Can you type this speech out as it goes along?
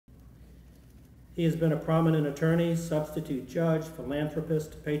He has been a prominent attorney, substitute judge,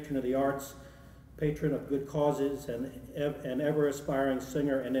 philanthropist, patron of the arts, patron of good causes, and an ever-aspiring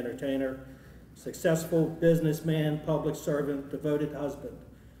singer and entertainer, successful businessman, public servant, devoted husband,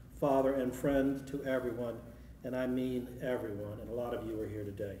 father, and friend to everyone, and I mean everyone, and a lot of you are here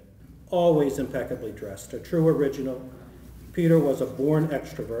today. Always impeccably dressed, a true original, Peter was a born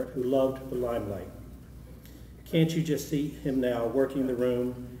extrovert who loved the limelight. Can't you just see him now working the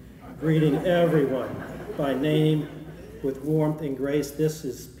room, greeting everyone by name with warmth and grace? This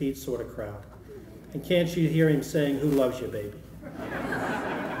is Pete's sort of crowd. And can't you hear him saying, "Who loves you, baby?"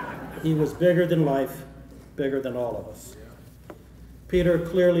 He was bigger than life, bigger than all of us. Peter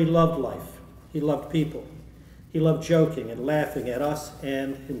clearly loved life. He loved people. He loved joking and laughing at us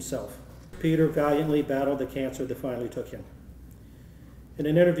and himself. Peter valiantly battled the cancer that finally took him. In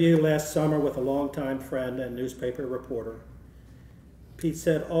an interview last summer with a longtime friend and newspaper reporter, Pete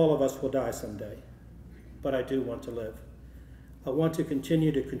said, "All of us will die someday, but I do want to live. I want to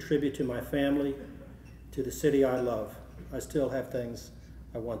continue to contribute to my family, to the city I love. I still have things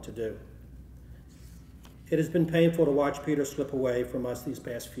I want to do." It has been painful to watch Peter slip away from us these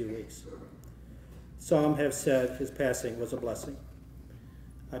past few weeks. Some have said his passing was a blessing.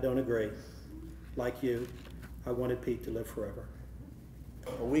 I don't agree. Like you, I wanted Pete to live forever.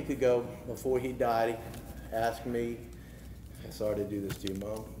 A week ago, before he died, he asked me, sorry to do this to you,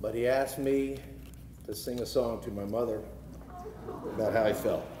 Mom, but he asked me to sing a song to my mother about how he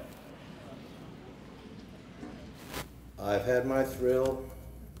felt. I've had my thrill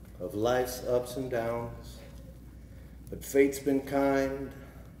of life's ups and downs, but fate's been kind,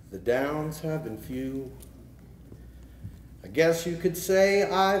 the downs have been few. I guess you could say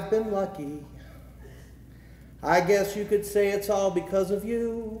I've been lucky. I guess you could say it's all because of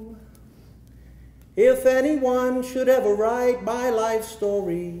you. If anyone should ever write my life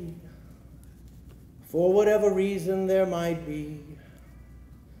story, for whatever reason there might be,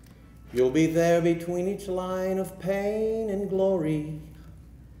 you'll be there between each line of pain and glory,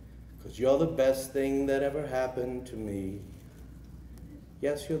 'cause you're the best thing that ever happened to me.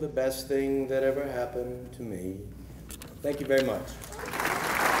 Yes, you're the best thing that ever happened to me. Thank you very much.